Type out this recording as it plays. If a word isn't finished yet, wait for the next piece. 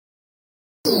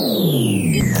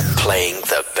Playing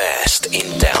the best in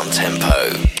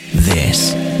downtempo.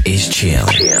 This is Chill,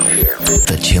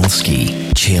 the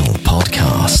Chillsky Chill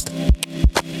podcast.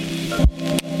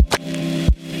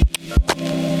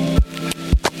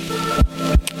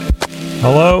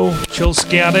 Hello,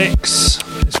 Chillsky addicts.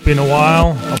 It's been a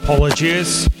while.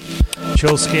 Apologies.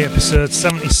 Chillsky episode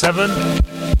 77.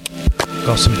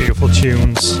 Got some beautiful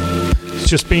tunes. It's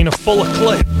just been a full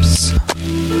eclipse,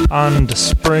 and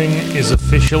spring is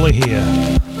officially here.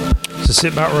 So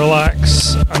sit back,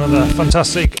 relax. Another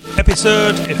fantastic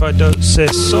episode, if I don't say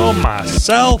so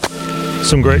myself.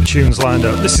 Some great tunes lined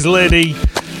up. This is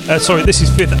this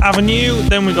is Fifth Avenue.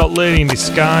 Then we got Lady in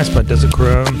Disguise by Desert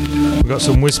Chrome. We got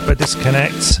some Whisper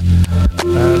Disconnect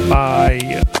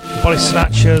by Body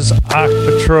Snatchers, Arc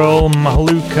Patrol,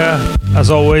 Mahaluka. As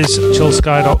always,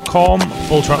 chillsky.com.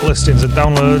 Full track listings and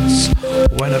downloads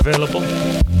when available.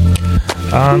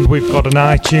 And we've got an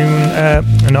an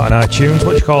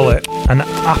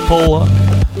Apple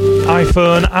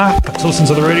iPhone app to listen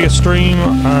to the radio stream,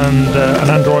 and an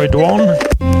Android one.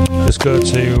 Just go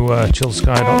to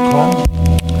chillsky.com.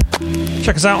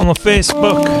 Check us out on the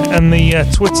Facebook and the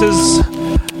Twitters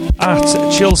at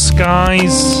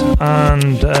chillskies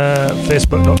and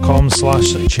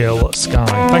facebook.com/chillsky.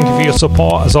 Thank you for your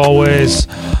support as always.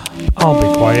 I'll be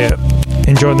quiet.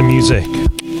 Enjoy the music.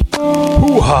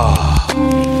 Hoo-ha!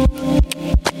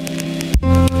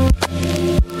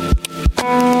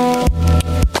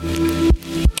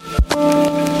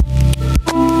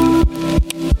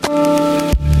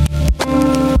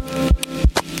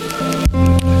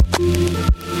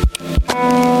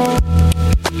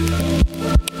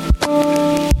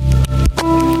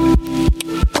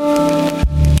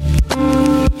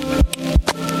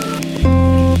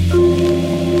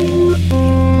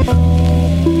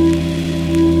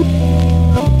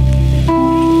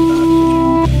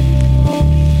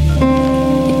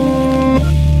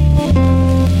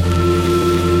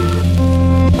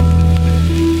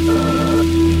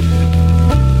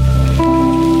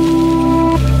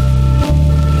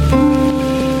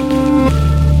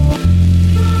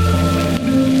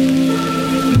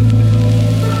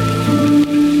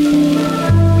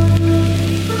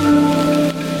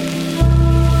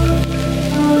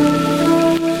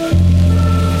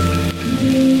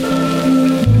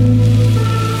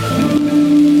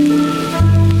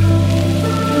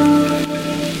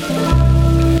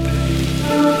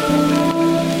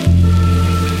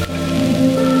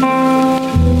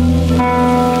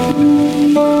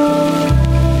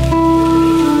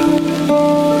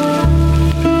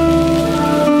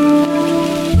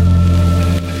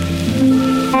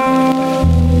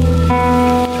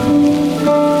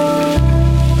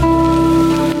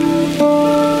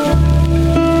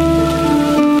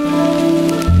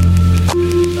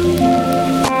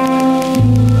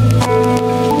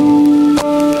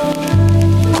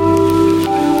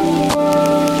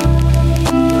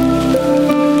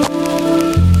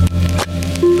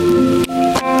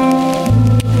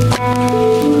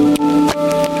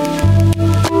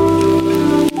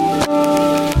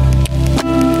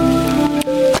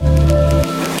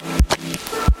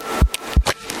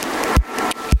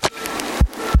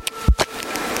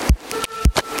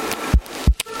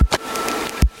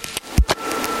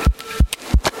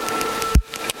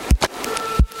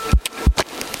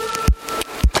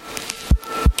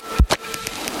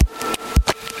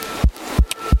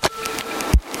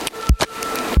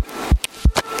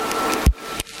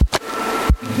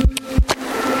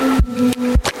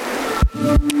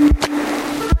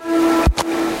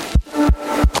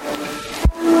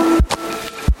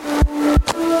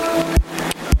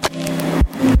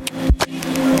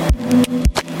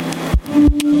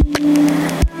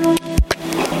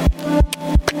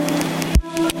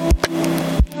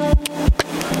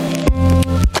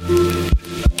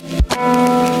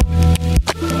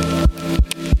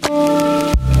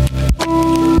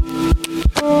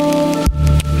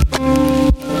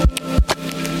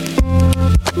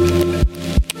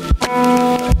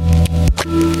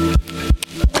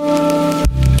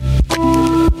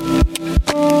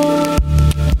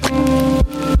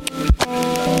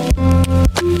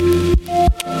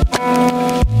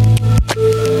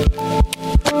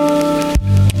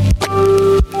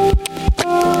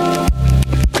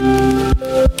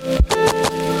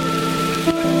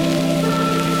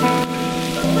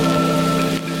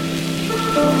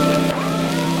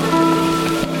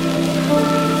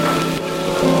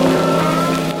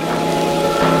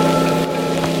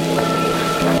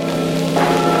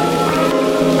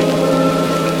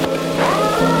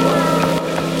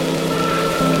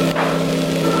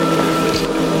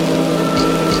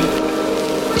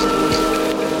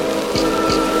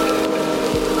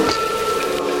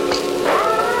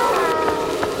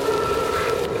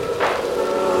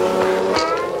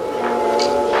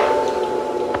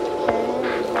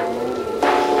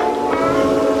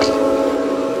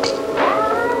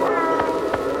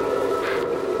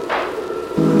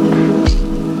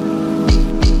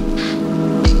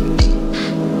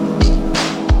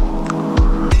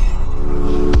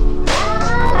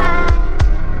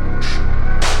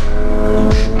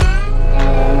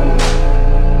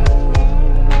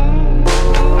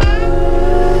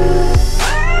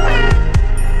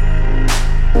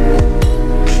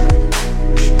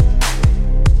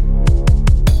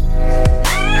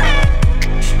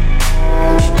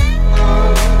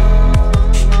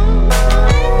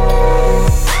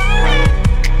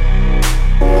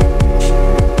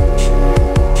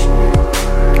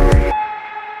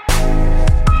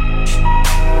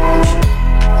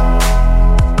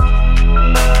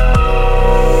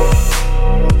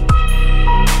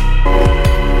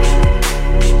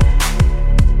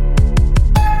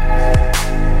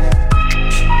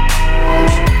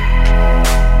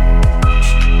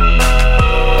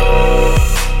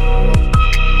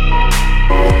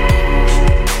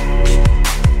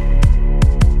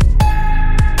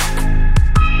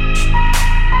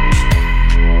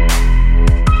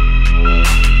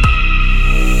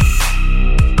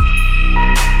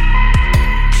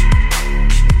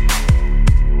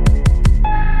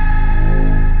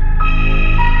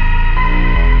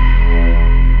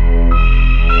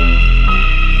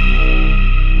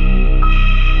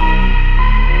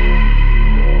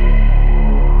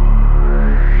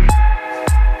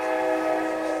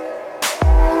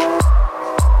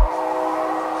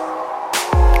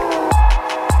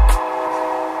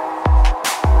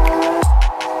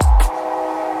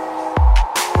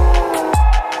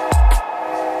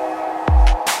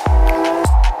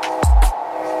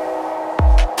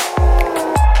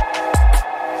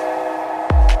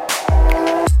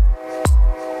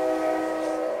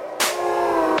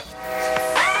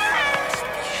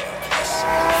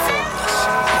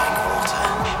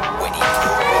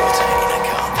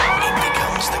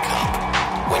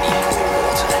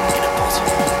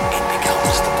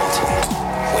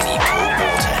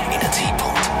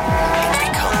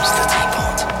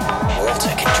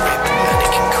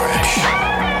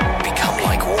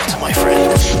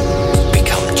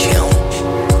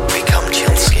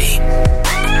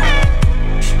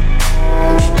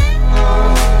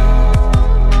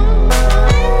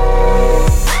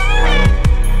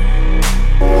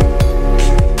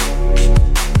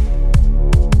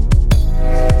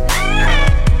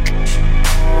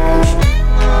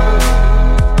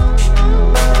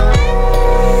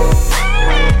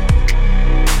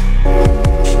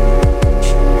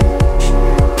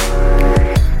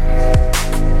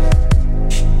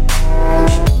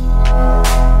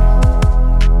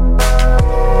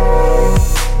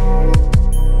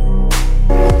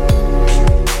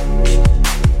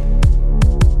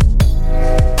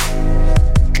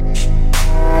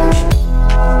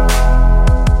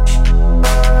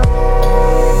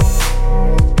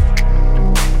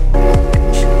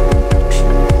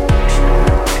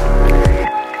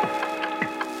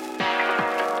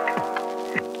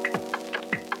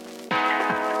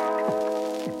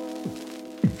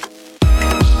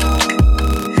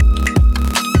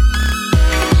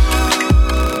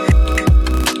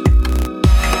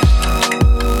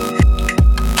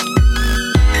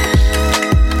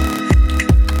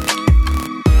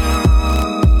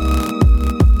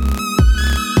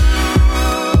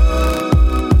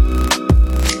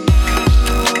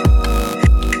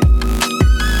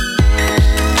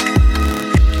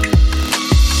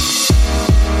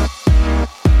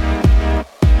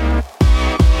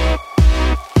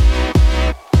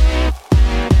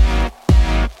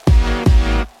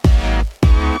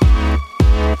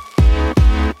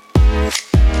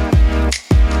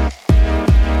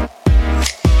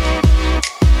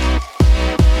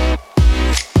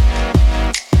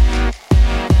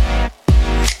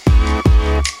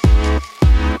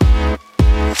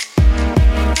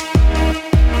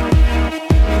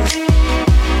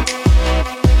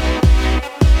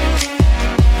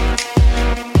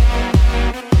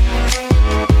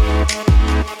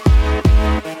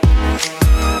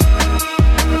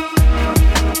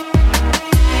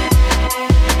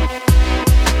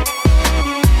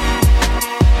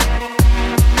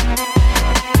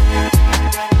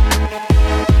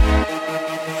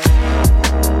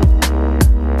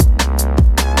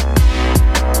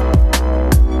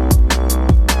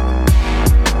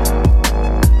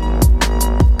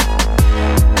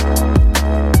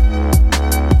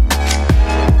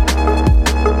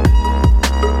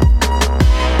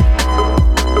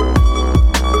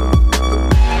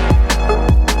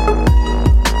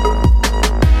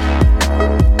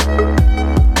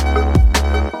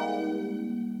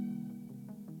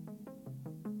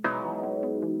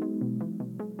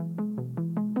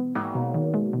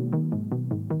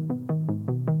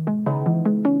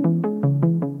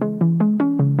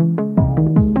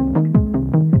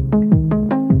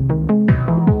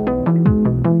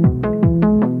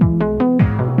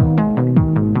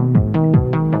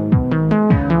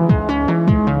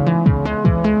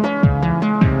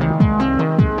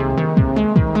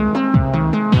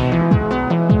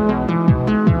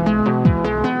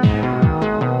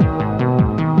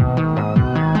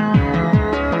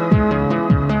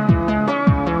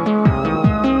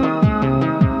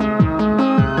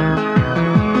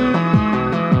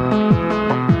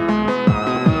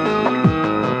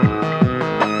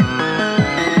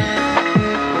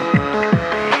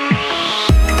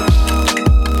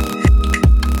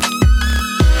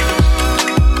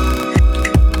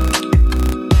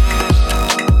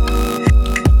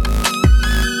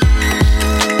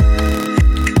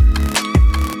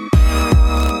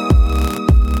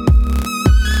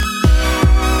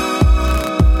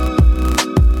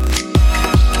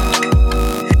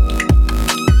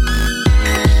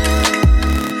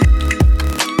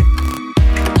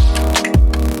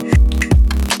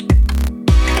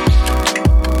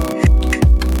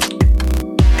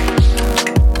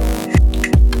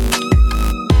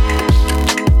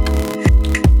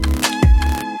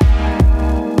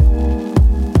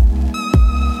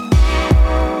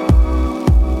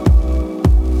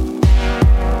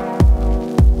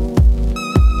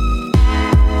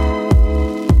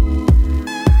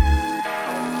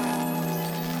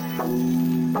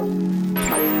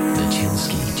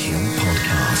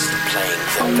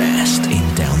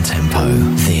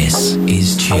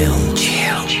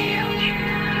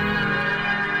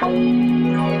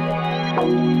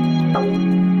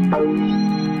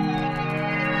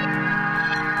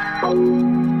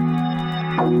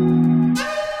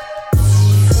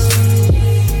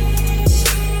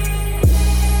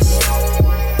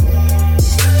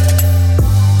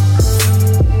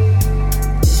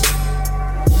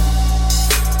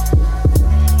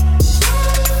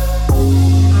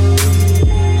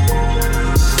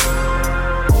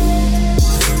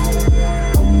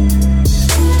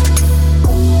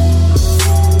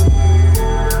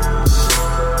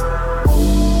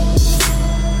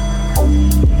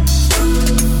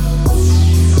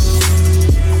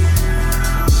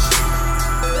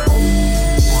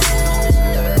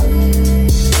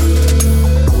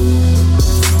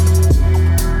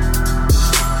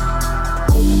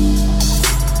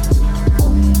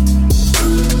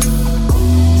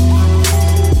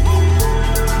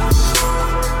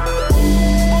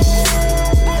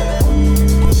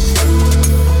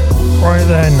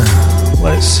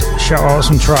 shout out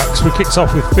some tracks. We kicked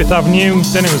off with Fifth Avenue,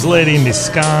 then it was Lady in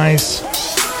Disguise.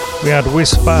 We had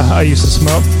Whisper, I Used to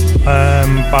Smoke,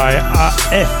 by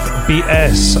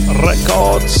FBS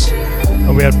Records.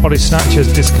 And we had Body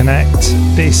Snatchers, Disconnect.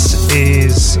 This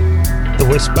is the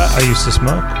Whisper, I Used to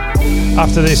Smoke.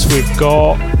 After this we've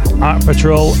got Art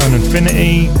Patrol and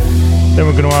Infinity. Then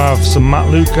we're going to have some Matt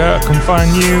Luca, Confine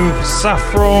You,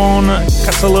 Saffron,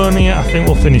 Catalonia, I think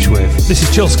we'll finish with. This is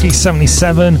Chillsky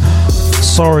 77.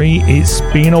 Sorry, it's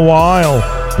been a while.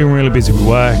 Been really busy with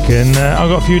work and I've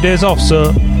got a few days off,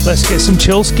 so let's get some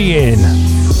Chillsky in.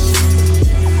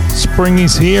 Spring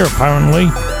is here, apparently.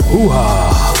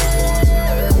 Hoo-ha!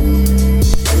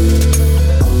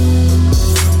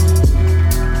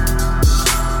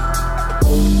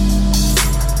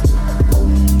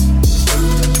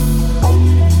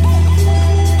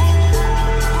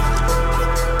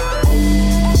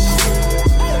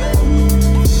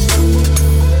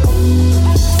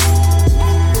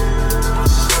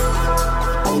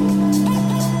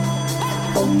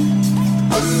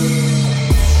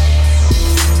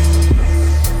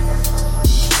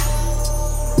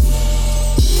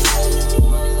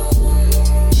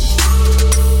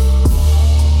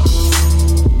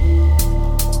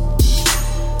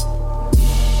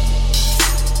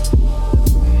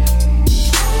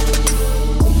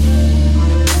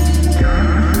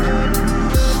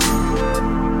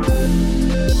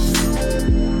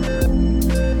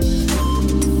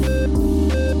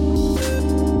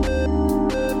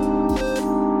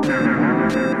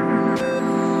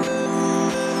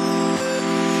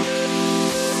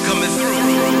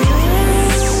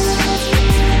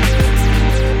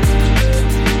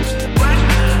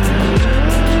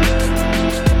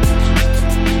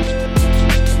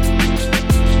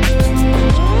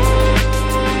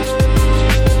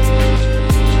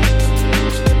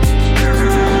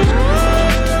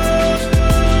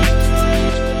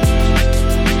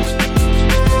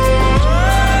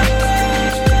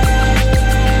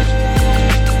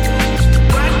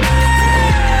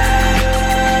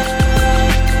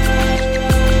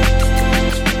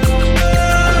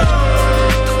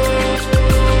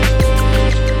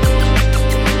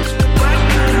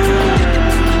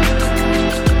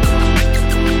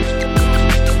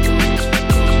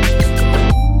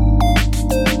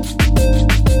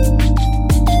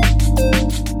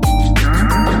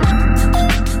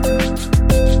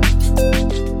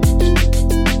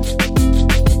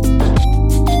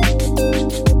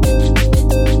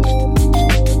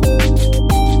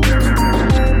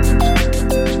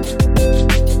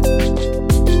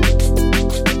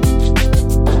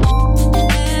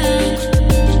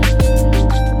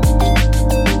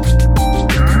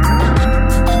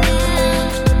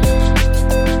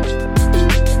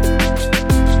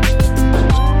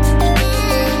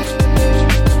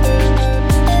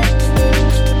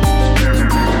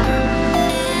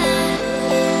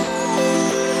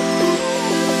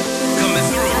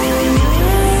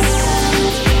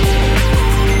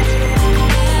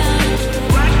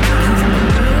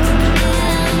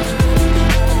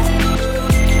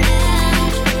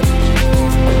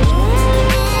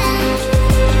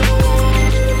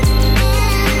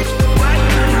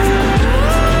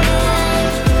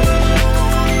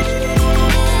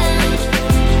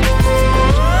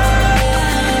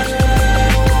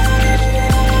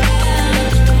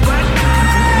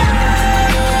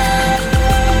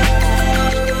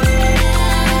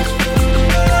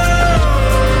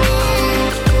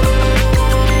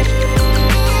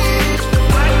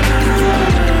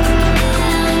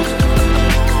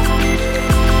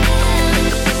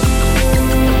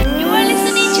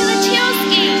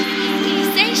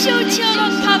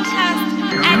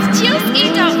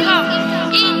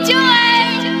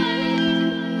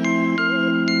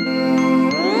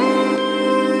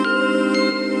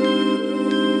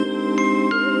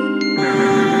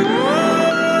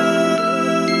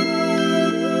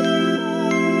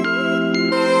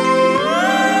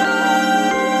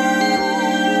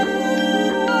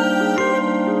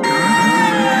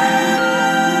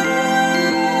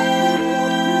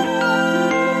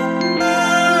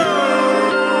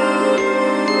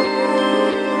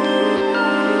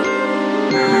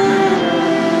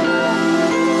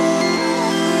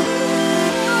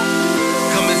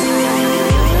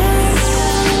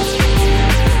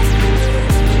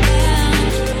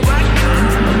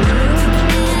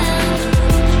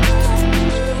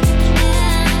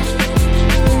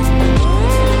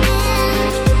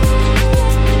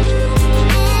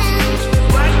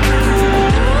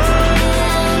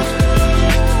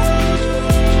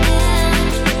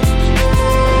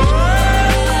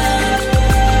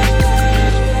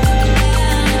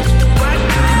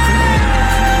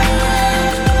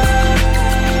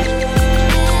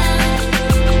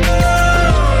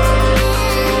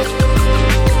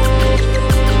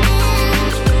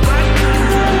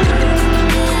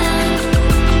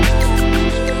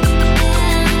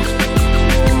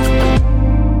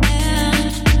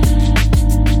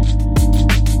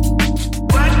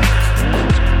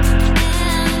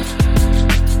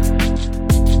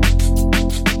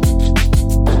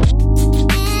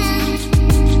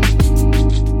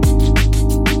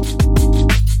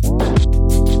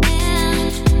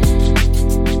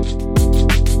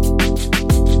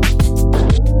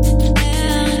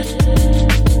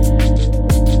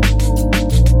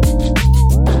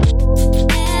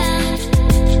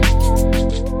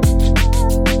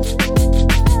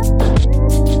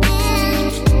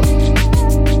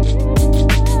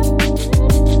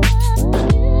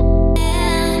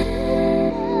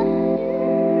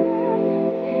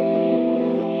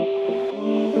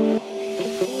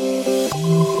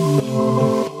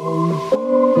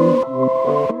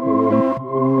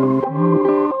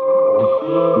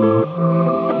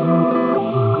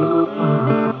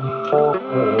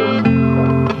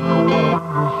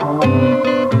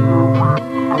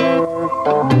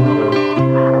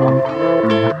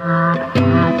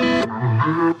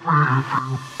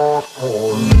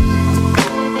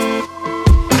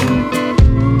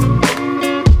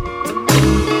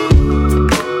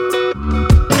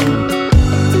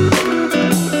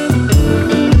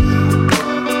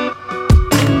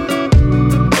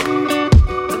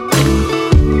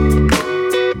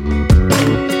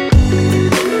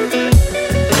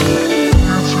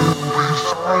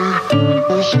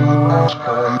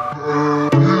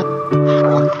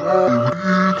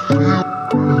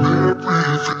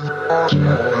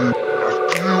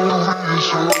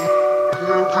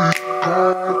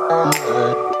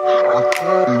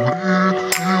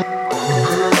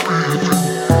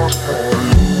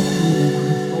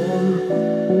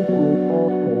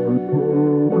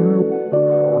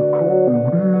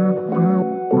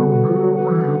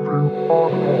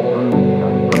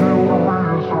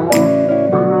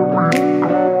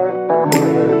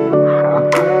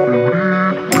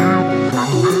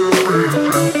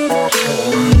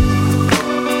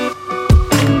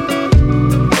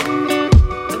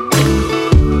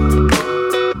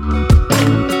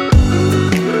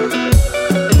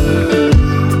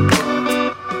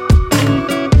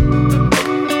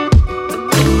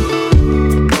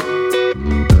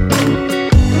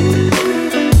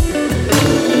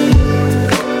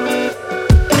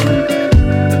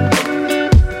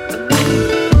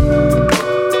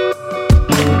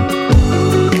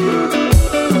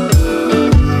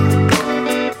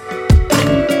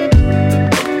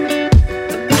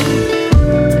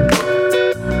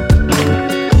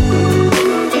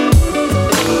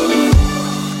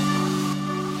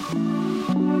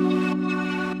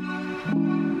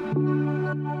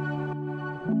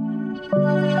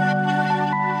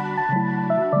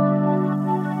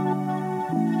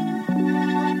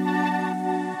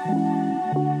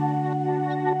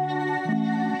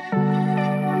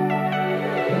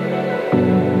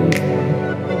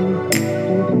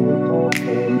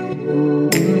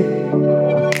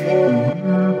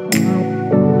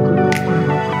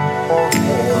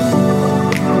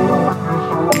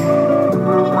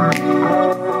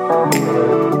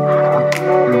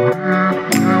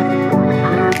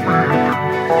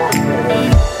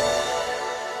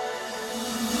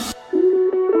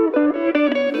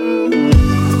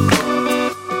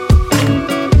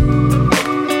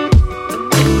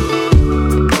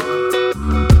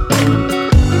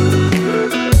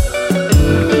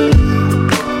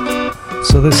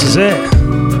 This is it.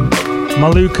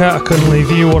 Maluka, I Couldn't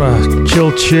Leave You, what a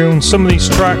chill tune. Some of these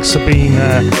tracks have been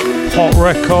hot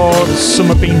records, some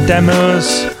have been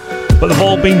demos, but they've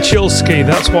all been Chillsky,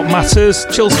 that's what matters.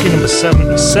 Chillsky number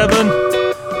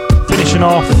 77. Finishing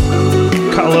off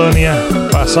Catalonia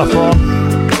by Saffron.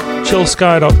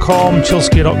 Chillsky.com,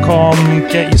 chillsky.com,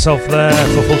 get yourself there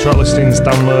for full track listings,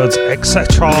 downloads,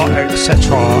 etc,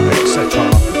 etc,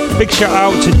 etc. Big shout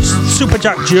out to Super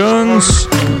Jack Jones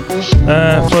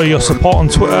for your support on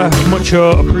Twitter. Much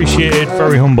appreciated,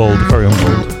 very humbled, very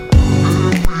humbled.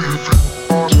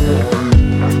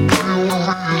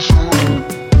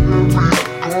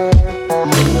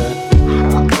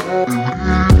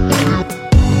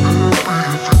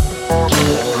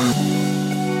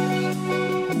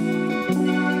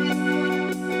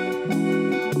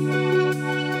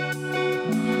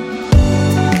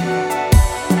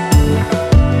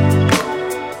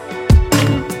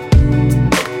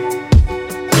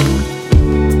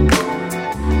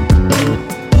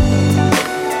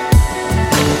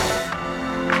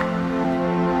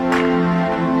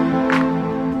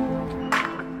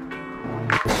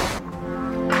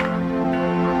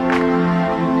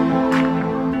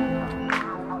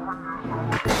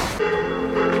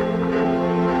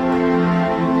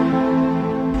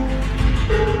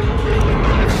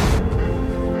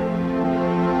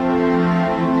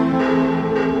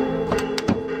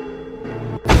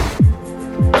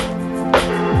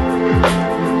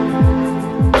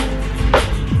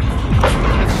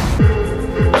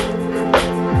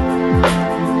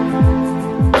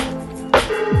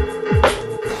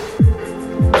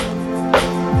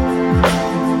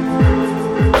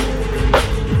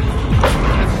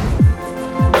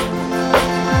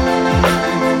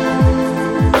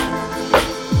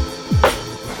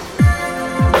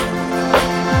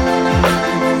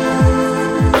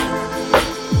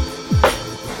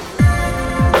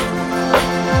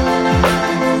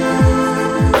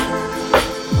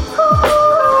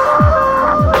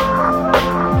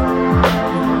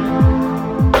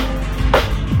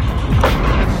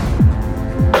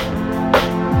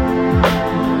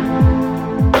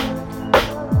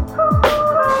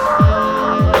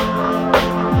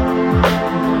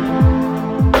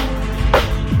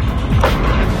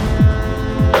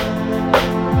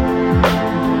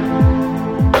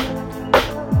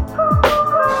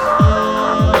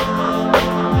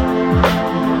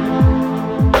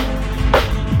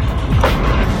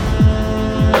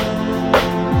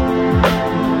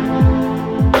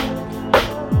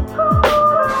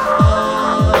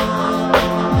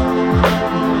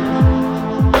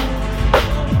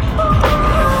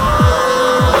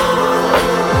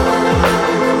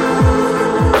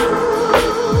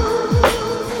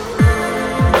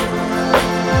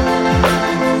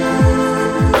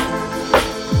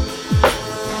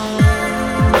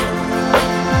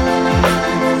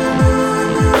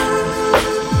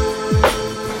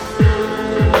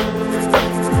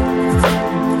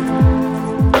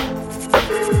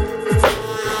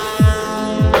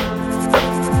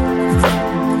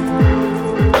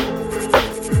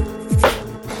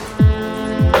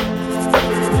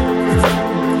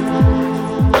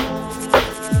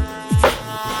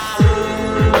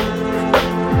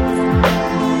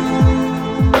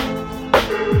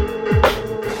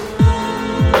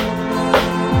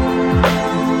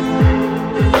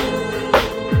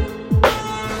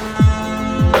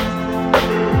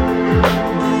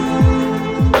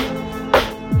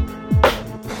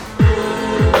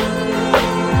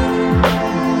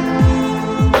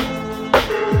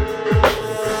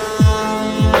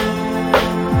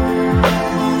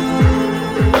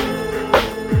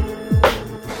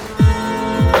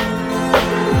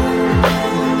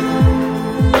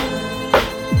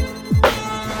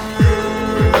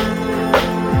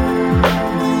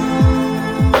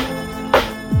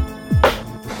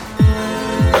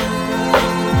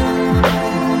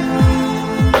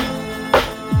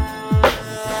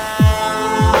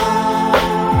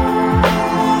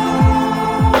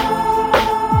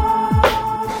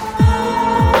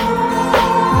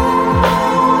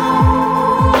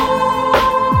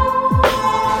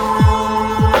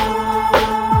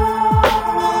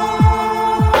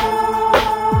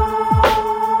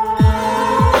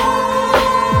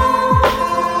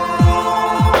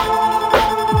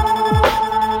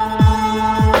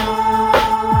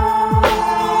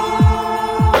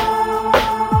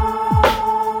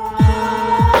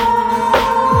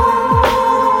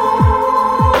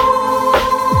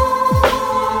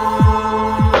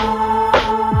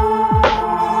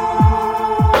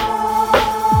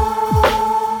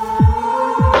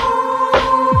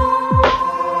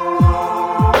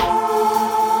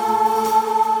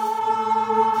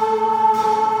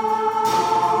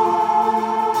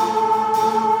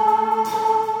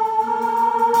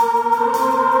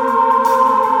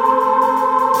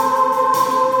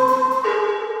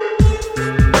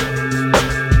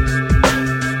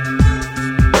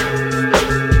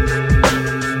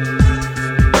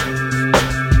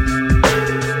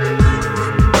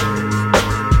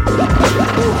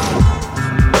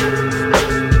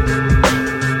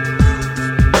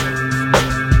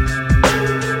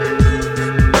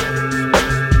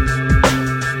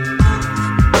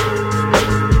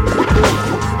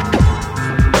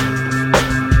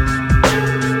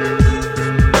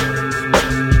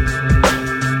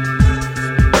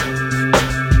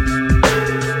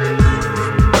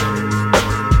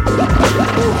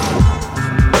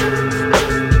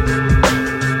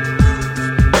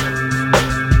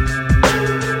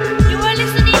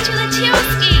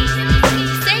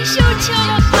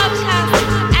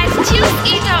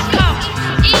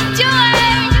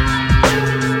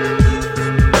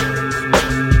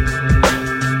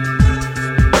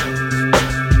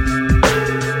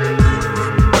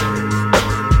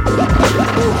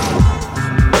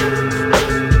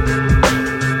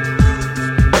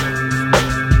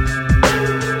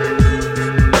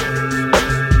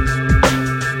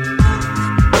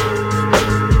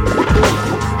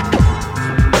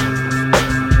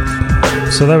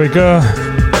 So there we go.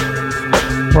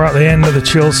 We're at the end of the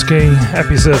Chillsky,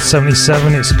 episode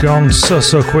 77. It's gone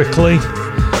so quickly.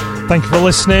 Thank you for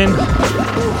listening.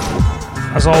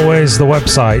 As always, the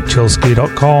website,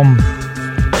 chillsky.com.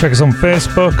 Check us on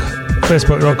Facebook,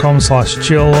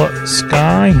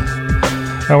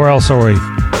 facebook.com/chillsky. Where else are we?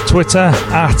 Twitter,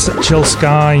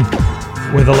 @chillsky,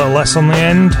 with a little S on the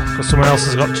end, because someone else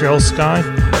has got Chillsky.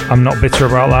 I'm not bitter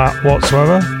about that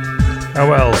whatsoever.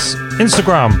 What else?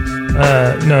 Instagram.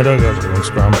 No, don't go to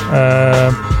Instagram.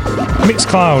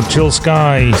 Mixcloud,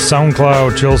 Chillsky.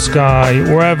 SoundCloud, Chillsky.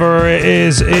 Wherever it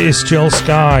is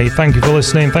Chillsky. Thank you for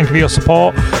listening. Thank you for your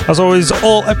support. As always,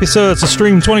 all episodes are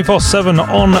streamed 24/7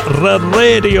 on the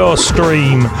radio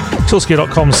stream.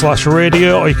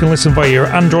 Chillsky.com/radio, or you can listen via your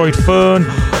Android phone,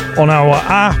 on our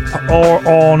app, or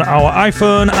on our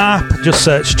iPhone app. Just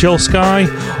search Chillsky,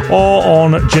 or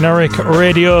on generic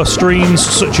radio streams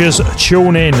such as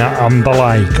TuneIn and the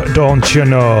like, don't you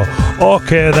know?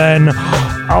 Okay then,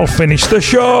 I'll finish the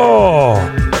show.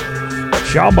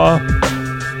 Shabba.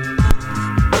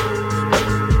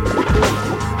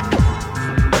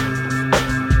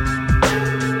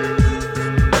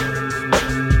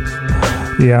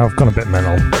 Yeah, I've gone a bit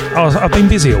mental. I've been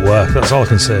busy at work, that's all I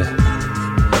can say.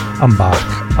 I'm back.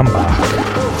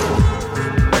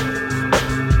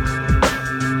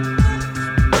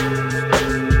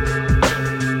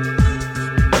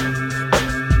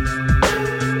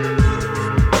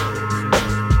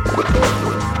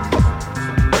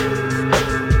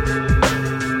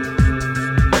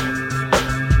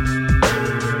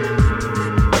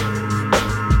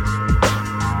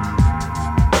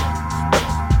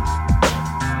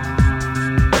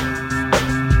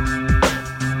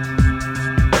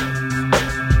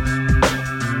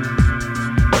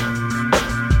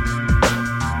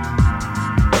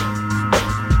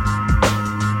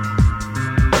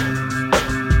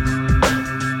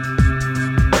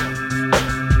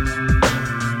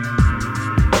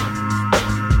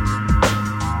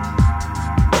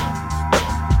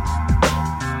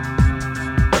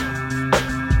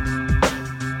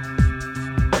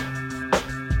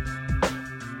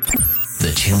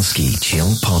 Chillsky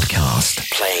Chill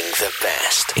Podcast, playing the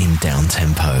best in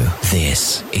downtempo.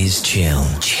 This is Chill.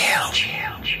 Chill.